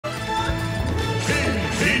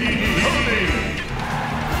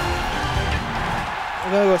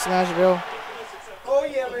We're gonna go Smashville. Oh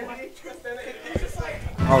yeah, baby.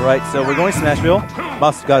 All right, so we're going Smashville.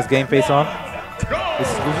 Mouse got his game face on.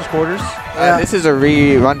 This is losers quarters. This is a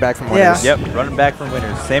run back from winners. Yep, running back from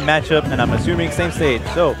winners. Same matchup, and I'm assuming same stage.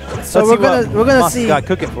 So we're gonna see. Got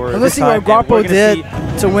cooking for we're gonna see what Guapo did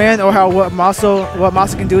to win, or what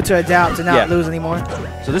Masa can do to adapt to not lose anymore.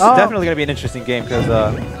 So this is definitely gonna be an interesting game because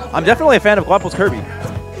I'm definitely a fan of Guapo's Kirby.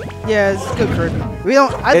 Yeah, it's good Kirby. We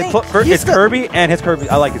don't. It's Kirby and his Kirby.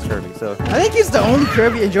 I like his Kirby. So I think he's the only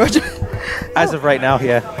Kirby in Georgia. As of right now,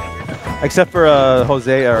 yeah. Except for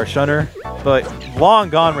Jose or Shunner, but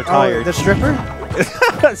long gone, retired. Oh, the stripper?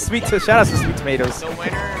 Shout out to Sweet Tomatoes. The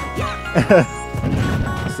winner.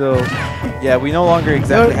 So, yeah, we no longer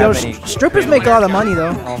exactly have any. Strippers make a lot of money,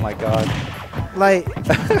 though. Oh my god. Like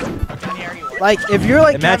if you're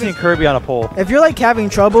like imagine Kirby on a pole. If you're like having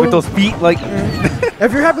trouble with those feet, like.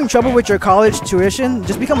 If you're having trouble with your college tuition,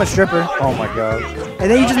 just become a stripper. Oh my god. And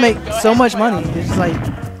then you just make so much money. It's just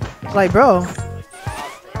like bro.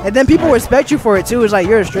 And then people respect you for it too. It's like,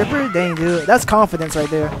 you're a stripper? Dang, dude. That's confidence right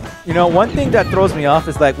there. You know, one thing that throws me off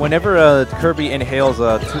is like whenever Kirby inhales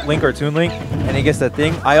Link or Toon Link and he gets that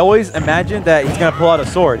thing, I always imagine that he's going to pull out a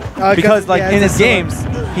sword. Because like in his games,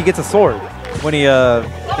 he gets a sword when he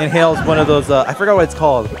inhales one of those, I forgot what it's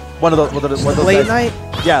called. One of those Blade Knight?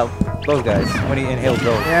 Yeah, those guys, when he inhales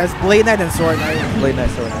those. Yeah, it's Blade Knight and Sword Knight. Blade Knight,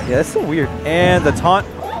 Sword Knight. Yeah, that's so weird. And the taunt.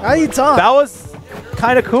 How do you taunt? That was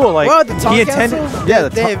kind of cool. Like, well, the taunt he intended. Yeah,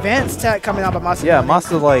 the advanced tech coming out by Masamune. Yeah,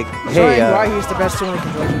 Masa like, hey. Showing why he's the best Toon Link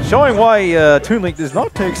in Georgia. Showing why Toon Link does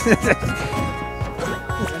not take. Does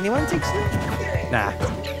anyone take Snoop? Nah.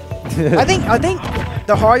 I think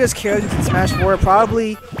the hardest characters in Smash 4 are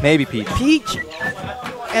probably maybe Peach. Peach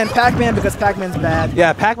and Pac-Man, because Pac-Man's bad.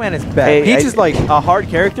 Yeah, Pac-Man is bad. Peach is like a hard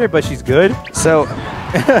character, but she's good. So,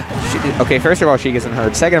 okay, first of all, Sheik isn't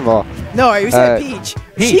hurt. Second of all, no, you said Peach.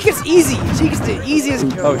 Sheik is easy. Sheik is the easiest.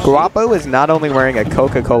 Guapo is not only wearing a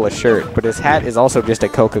Coca-Cola shirt, but his hat is also just a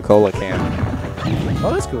Coca-Cola can.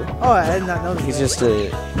 Oh, that's cool. Oh, I did not know that. He's just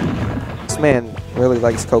this man really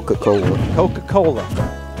likes Coca-Cola. Coca-Cola.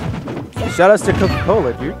 Shout outs to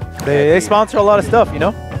Coca-Cola, dude. They sponsor a lot of stuff, you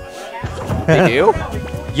know? They do?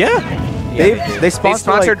 Yeah. They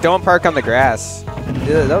sponsored like, Don't Park on the Grass.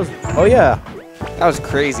 Yeah, that was. Oh yeah. That was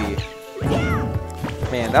crazy.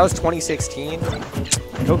 Man, that was 2016.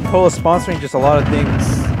 Coca-Cola sponsoring just a lot of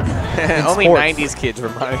things. Only sports. 90s kids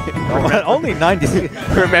remember. Only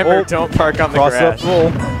 90s. Remember Don't Park on the Grass. Roll.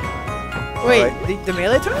 Wait, right. the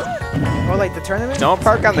Melee tournament? Or like the tournament? Don't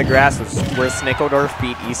Park on the Grass was where Snickeldorf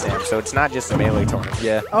beat Esam, so it's not just a Melee tournament.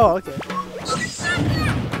 Yeah. Oh, okay.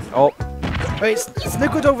 Oh. Wait,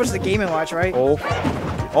 Snickeldorf was the Game & Watch, right? Oh,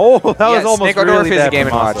 that was almost Snickeldorf really is bad a Game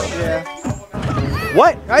 & Watch. Yeah.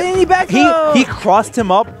 What? Why didn't he back throw? He crossed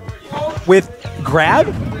him up with grab?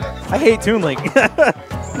 I hate Toon Link.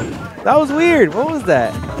 That was weird. What was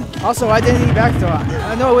that? Also, why didn't he back throw?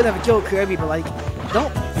 I know it wouldn't have killed Kirby, but like,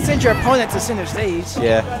 don't send your opponent to center stage.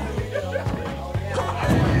 Yeah.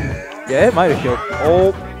 Yeah, it might have killed.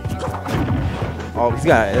 Oh, he's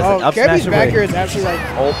got it. Up Kirby's smash back away. here is actually like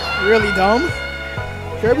really dumb.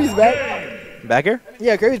 Kirby's back. Back here?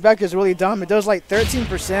 Yeah, Kirby's back here is really dumb. It does like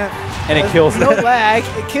 13%. And it kills. No lag.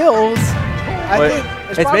 It kills. I think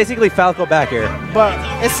it's basically Falco back here. But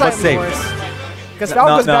it's slightly worse. Because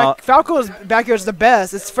Falco's back here is the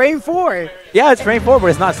best. It's frame 4. Yeah, it's frame 4, but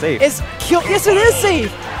it's not safe. Yes, it is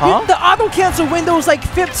safe. Huh? The auto cancel window's like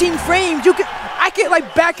 15 frames. I get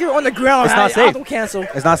like back here on the ground. It's not safe. Auto cancel.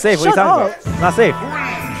 It's not safe. Shut what are you talking up. about? It's not safe.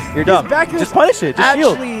 You're dumb. Just punish it. Just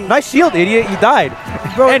shield. Nice shield, idiot. You died.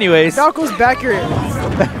 Bro, anyways. Falco's back here.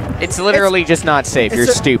 It's literally just not safe. You're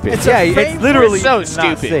stupid. It's literally so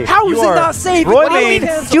stupid. Safe. How is it not safe?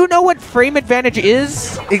 Do you know what frame advantage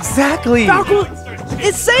is? Exactly. Falco,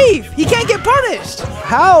 it's safe. He can't get punished.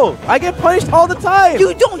 How? I get punished all the time.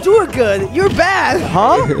 You don't do it good. You're bad.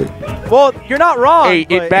 Huh? Well, you're not wrong. Hey,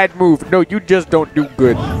 it's bad move. No, you just don't do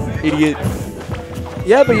good, idiot.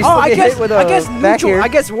 Yeah, but you still get hit with a back here. I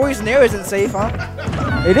guess Warriors Nair isn't safe, huh?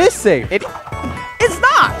 It is safe. It's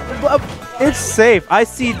not. It's safe. I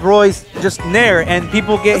see Roy's just nair, and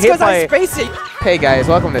people get hit by. Hey guys,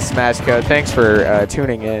 welcome to Smashcode. Thanks for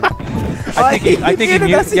tuning in. I think he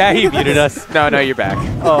muted. Yeah, he muted us. No, you're back.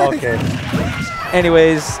 Oh, okay.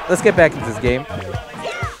 Anyways, let's get back into this game.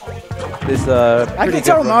 I can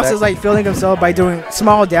tell Mouse is like feeling himself by doing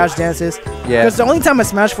small dash dances. Yeah. Because the only time a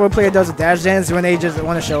Smash 4 player does a dash dance is when they just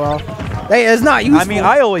want to show off. It's not useful. I mean,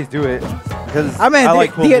 I always do it. I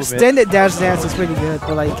like the extended dash dance is pretty good,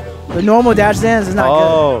 but like the normal dash dance is not good.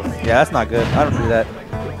 Oh, yeah, that's not good. I don't do that.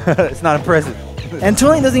 It's not impressive. And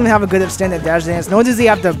Toon doesn't even have a good extended dash dance. Nor does he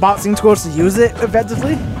have the boxing tools to use it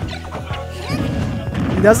effectively.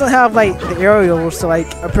 He doesn't have like the aerials to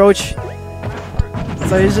like approach.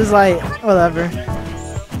 So he's just like, whatever.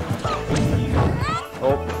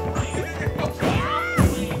 Oh.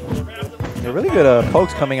 They're really good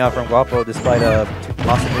pokes coming out from Guapo despite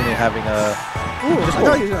Masamune having a Ooh, I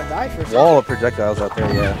thought he was gonna die for a second. wall of projectiles out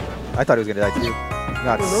there, yeah. I thought he was gonna die too.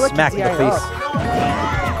 Got smacked in the face.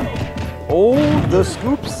 Oh, the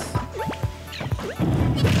scoops.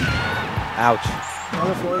 Ouch.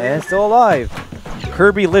 And still alive.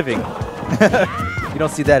 Kirby living. You don't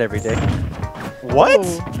see that every day. What?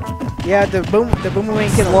 Oh. Yeah, the boomerang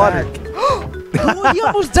hit him back. Oh, he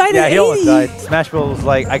almost died Yeah, at he 80. almost died. Smash Bros was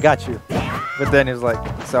like, I got you. But then he was like,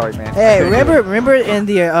 sorry, man. Hey, remember in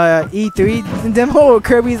the E3 demo,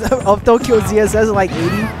 Kirby's up Tokyo ZSS is like 80?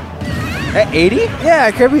 At 80? Yeah,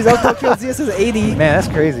 Kirby's up Tokyo ZSS is 80. Man, that's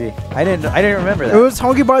crazy. I didn't remember that. It was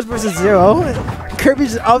Honky Bars versus Zero.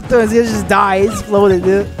 Kirby's up there and ZSS just dies, floated,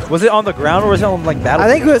 dude. Was it on the ground or was it on like battle? I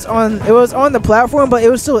think it was on the platform, but it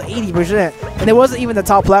was still 80%. And it wasn't even the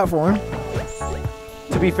top platform.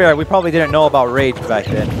 To be fair, we probably didn't know about Rage back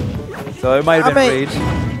then. So it might have been Rage.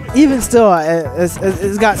 Even still,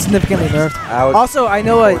 it's got significantly nerfed. Ouch. Also, I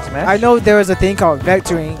know there was a thing called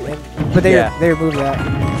vectoring, but they removed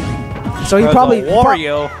that. So he probably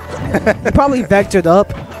Wario. he probably vectored up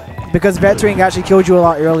because vectoring actually killed you a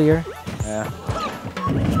lot earlier. Yeah.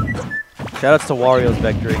 Shoutouts to Wario's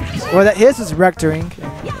vectoring. Well, his is rectoring.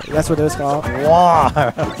 That's what it was called. Wow.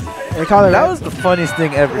 They call it. That was the funniest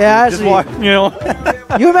thing ever. Yeah, dude. actually. You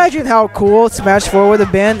know. You imagine how cool Smash 4 would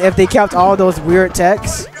have been if they kept all those weird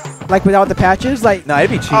texts, like without the patches. Like, Nah,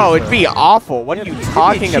 it'd be cheese. Oh, it'd be awful. What are you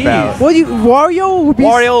talking about? Wario would be.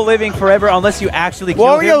 Wario living forever unless you actually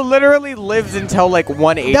kill him. Wario literally lives until like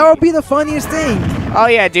 180. That would be the funniest thing. Oh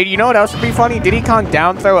yeah, dude. You know what else would be funny? Diddy Kong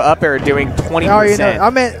down throw up air doing 20%. Oh, you know, I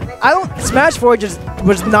mean, Smash 4 just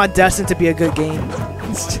was not destined to be a good game.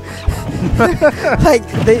 Like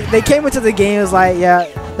they came into the game, it was like, yeah,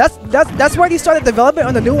 that's why they started development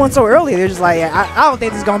on the new one so early. They're just like, yeah, I don't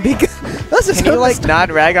think this is gonna be good. Let's just Can you like not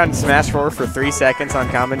rag on Smash 4 for 3 seconds on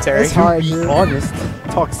commentary? It's hard, To be dude. honest,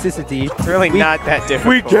 toxicity. It's really not that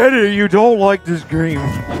difficult. We get it. You don't like this game.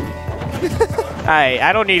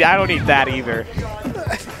 I don't need that either.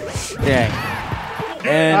 Dang.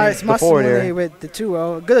 And Alright, the forward Masamune air. with the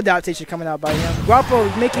 2-0. Good adaptation coming out by him. Guapo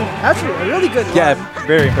making actually a really good Yeah, run.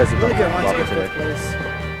 very impressive. Really good run to Guapo get today. fifth place.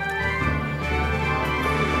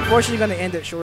 Unfortunately, going to end it short.